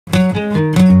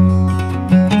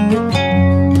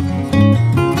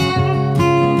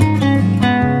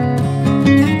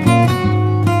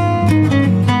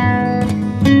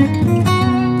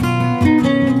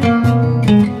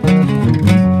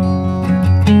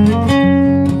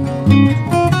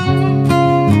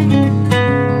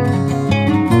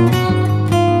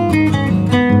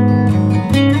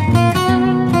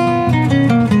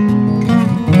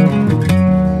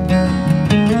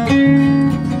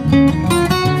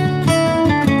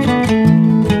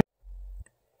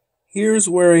Here's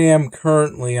where I am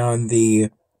currently on the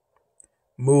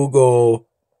Moogle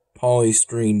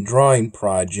polystyrene drawing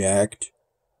project.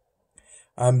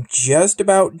 I'm just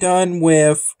about done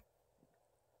with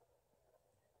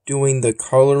doing the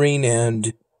coloring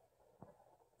and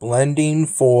blending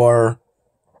for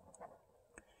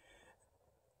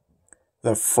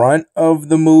the front of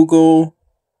the Moogle,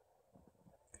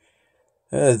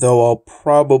 though I'll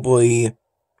probably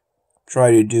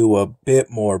try to do a bit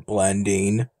more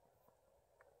blending.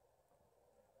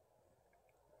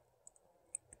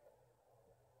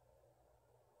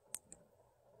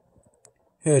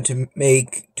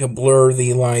 To blur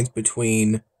the lines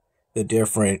between the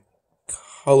different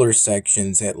color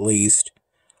sections at least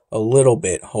a little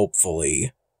bit,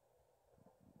 hopefully.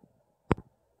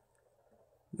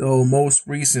 Though most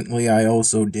recently I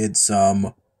also did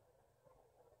some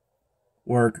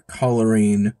work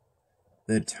coloring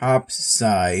the top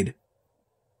side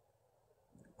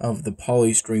of the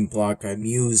polystyrene block I'm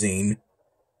using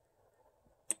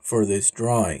for this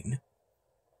drawing.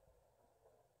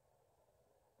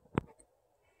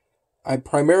 I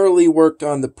primarily worked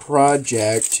on the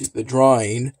project, the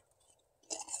drawing,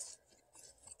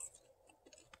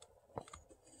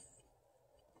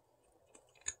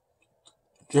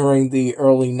 during the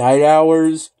early night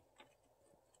hours,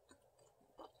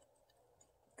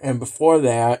 and before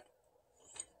that,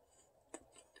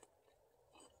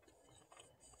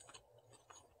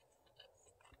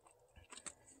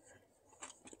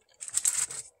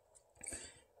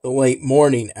 the late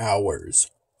morning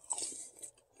hours.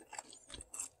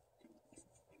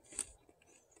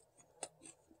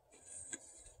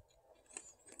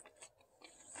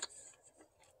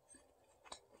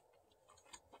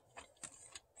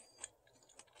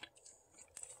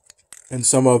 And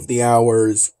some of the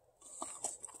hours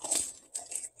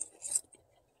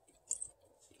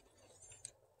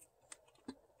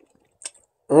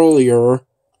earlier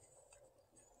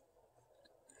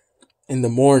in the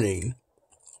morning.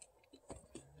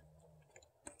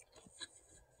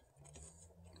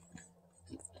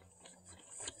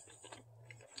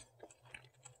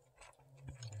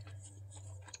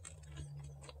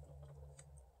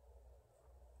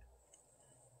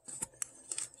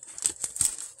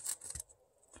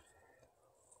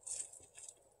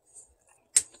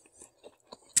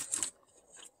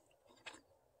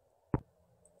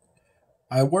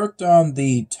 I worked on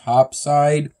the top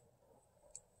side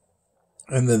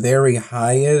and the very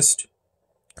highest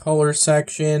color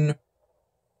section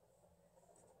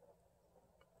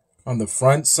on the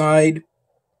front side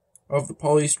of the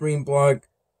polystyrene block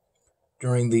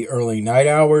during the early night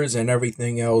hours, and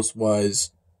everything else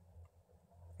was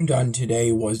done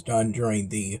during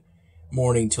the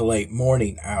morning to late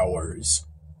morning hours.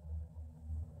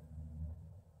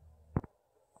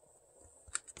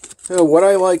 So what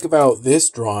I like about this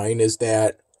drawing is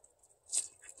that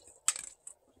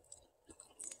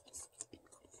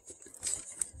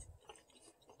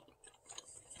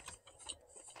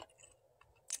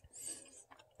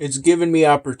it's given me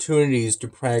opportunities to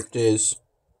practice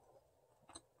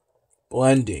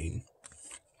blending,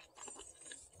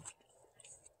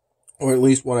 or at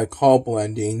least what I call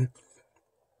blending.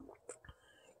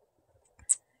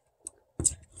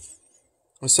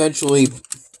 Essentially,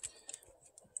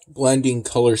 blending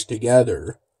colors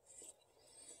together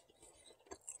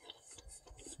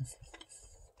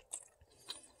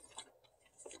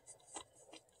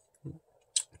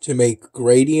to make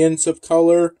gradients of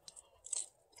color.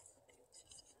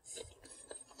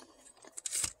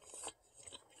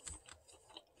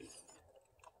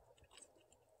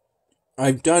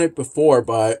 I've done it before,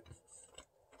 but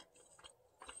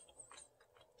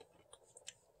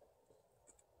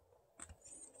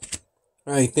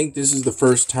I think this is the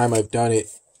first time I've done it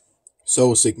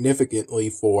so significantly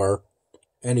for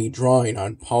any drawing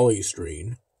on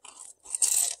polystyrene.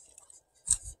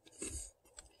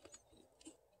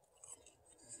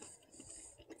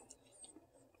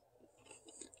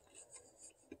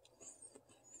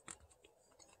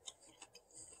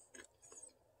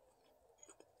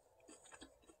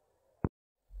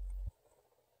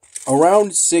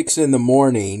 Around 6 in the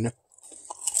morning,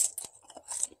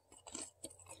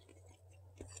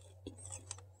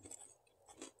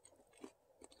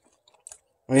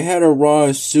 I had a raw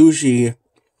sushi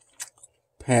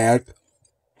pack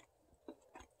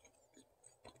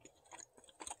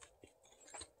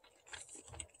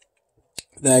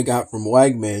that I got from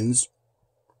Wegmans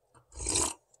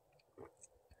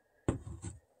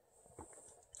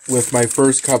with my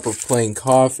first cup of plain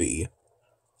coffee.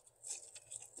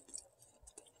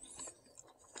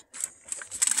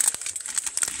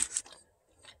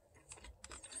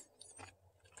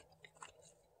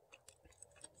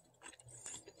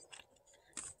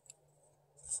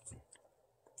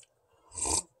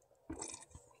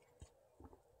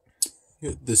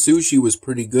 The sushi was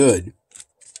pretty good.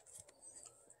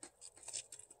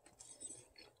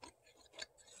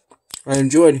 I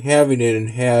enjoyed having it and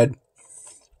had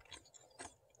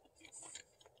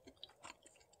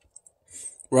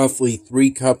roughly 3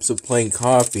 cups of plain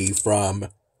coffee from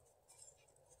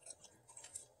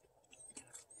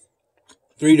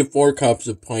 3 to 4 cups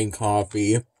of plain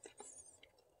coffee,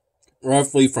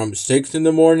 roughly from 6 in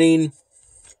the morning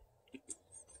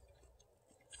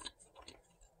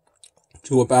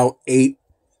to about 8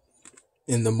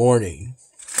 in the morning.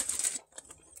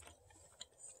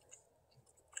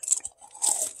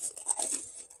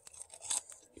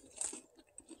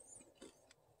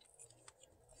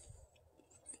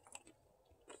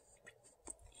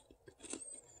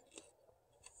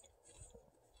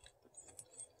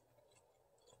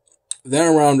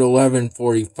 Then around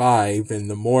 11:45 in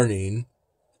the morning,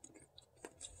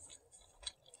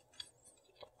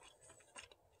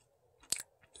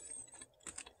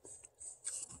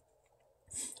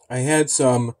 I had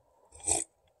some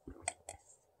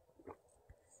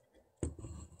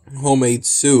homemade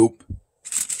soup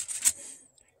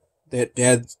that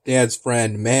Dad's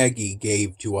friend Maggie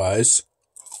gave to us.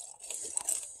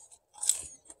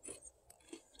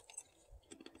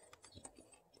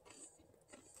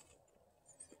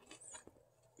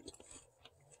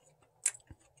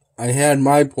 I had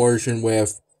my portion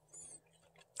with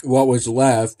what was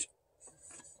left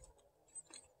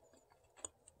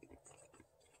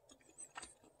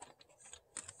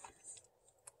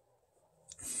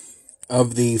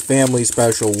of the family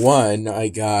special one I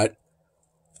got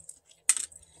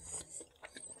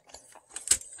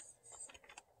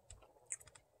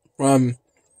from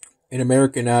an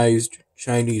Americanized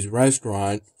Chinese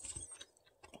restaurant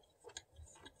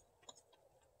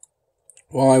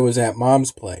while I was at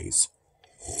Mom's place.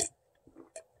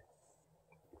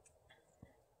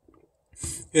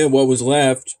 And what was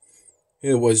left,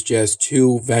 it was just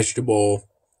 2 vegetable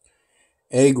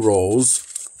egg rolls.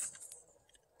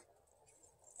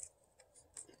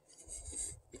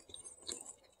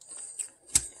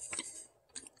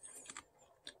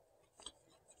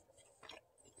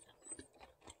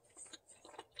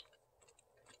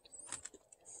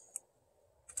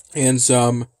 And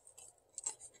some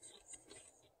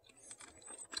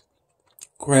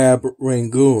crab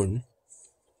rangoon.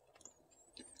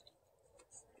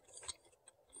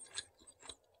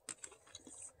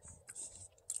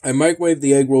 I microwaved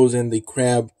the egg rolls and the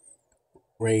crab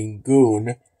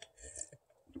rangoon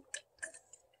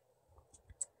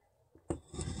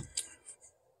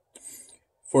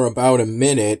for about a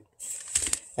minute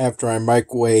after I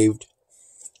microwaved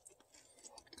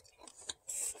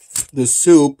the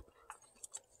soup.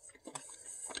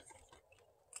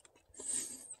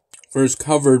 First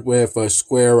covered with a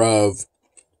square of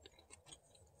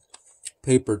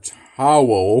paper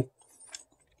towel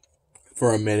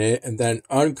for a minute and then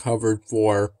uncovered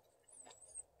for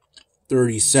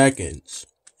 30 seconds.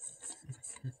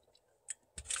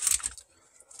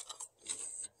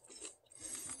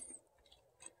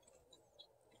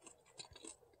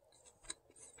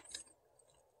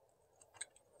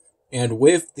 And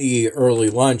with the early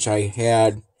lunch, I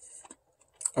had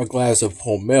a glass of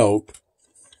whole milk.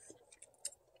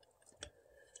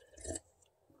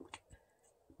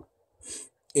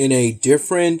 In a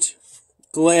different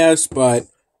glass, but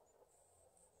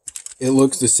it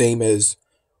looks the same as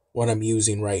what I'm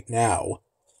using right now.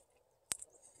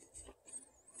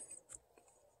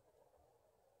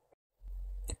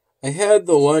 I had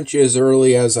the lunch as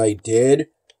early as I did.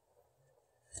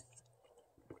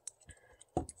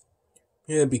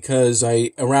 Yeah, because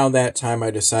around that time I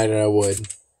decided I would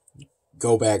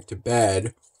go back to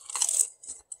bed.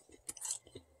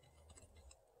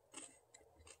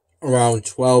 Around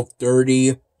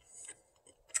 12:30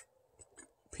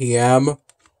 p.m.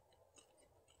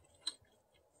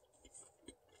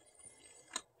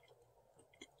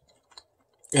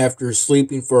 After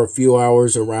sleeping for a few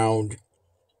hours around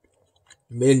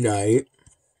midnight.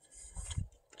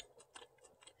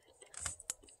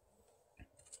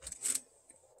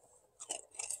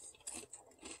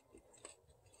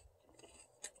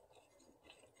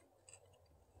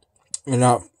 And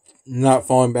not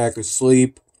falling back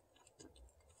asleep.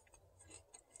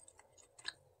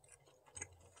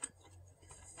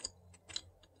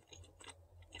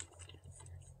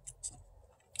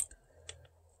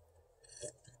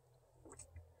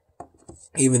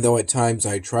 Even though at times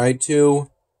I tried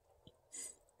to,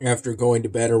 after going to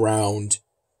bed around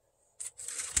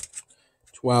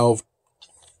 12:30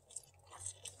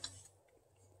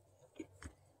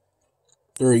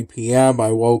 p.m.,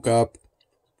 I woke up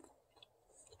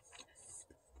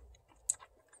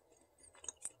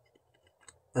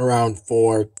around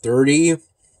 4:30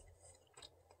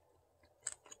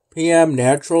 p.m.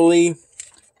 naturally.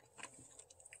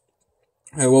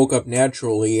 I woke up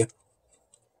naturally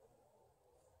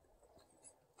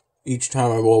each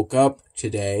time I woke up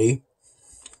today.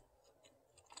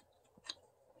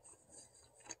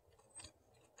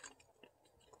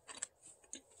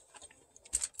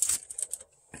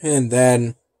 And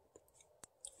then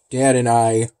Dad and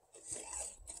I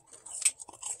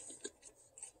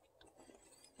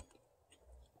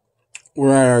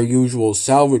were at our usual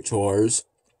Salvatore's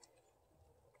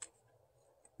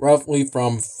roughly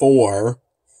from 6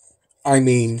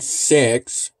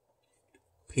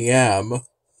 p.m.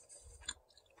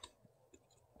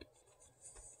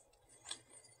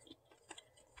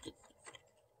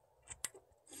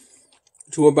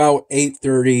 to about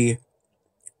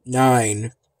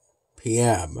 8:39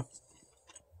 p.m.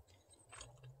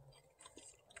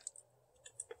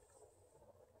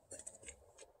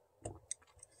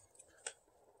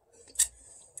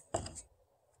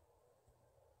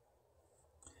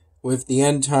 With the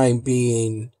end time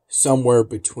being somewhere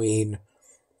between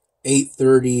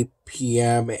 8:30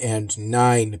 p.m. and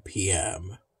 9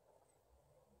 p.m.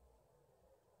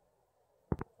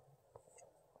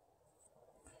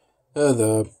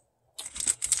 The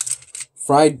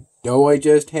fried dough I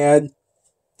just had,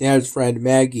 Dad's friend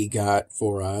Maggie got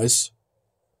for us.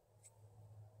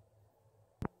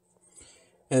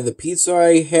 And the pizza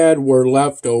I had were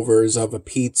leftovers of a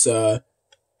pizza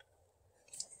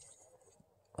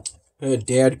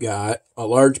Dad got, a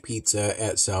large pizza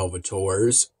at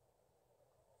Salvatore's.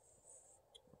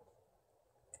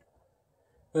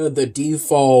 The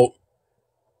default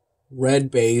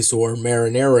red base or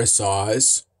marinara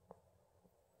sauce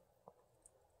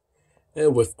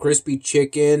with crispy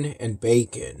chicken and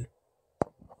bacon.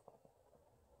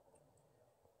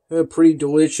 Pretty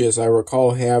delicious. I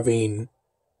recall having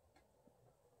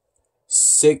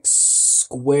 6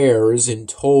 squares in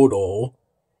total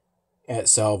at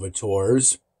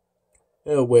Salvatore's,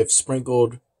 with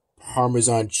sprinkled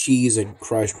Parmesan cheese and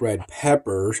crushed red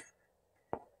pepper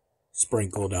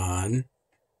sprinkled on.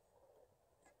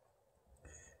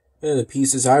 The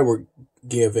pieces I were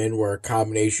given were a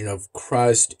combination of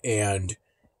crust and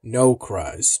no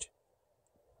crust.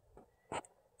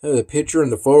 The picture in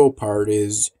the photo part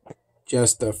is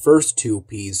just the first 2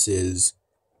 pieces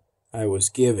I was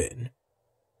given.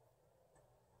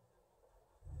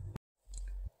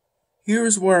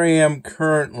 Here's where I am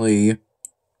currently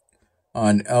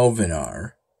on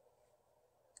Elvenar.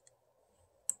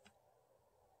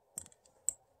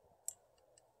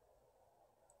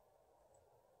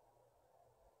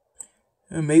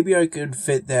 Maybe I could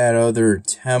fit that other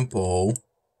temple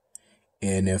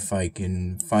in if I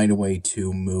can find a way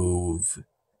to move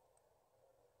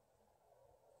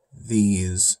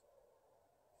these.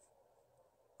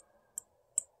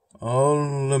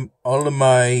 All of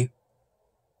my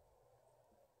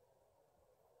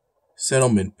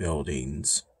settlement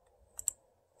buildings.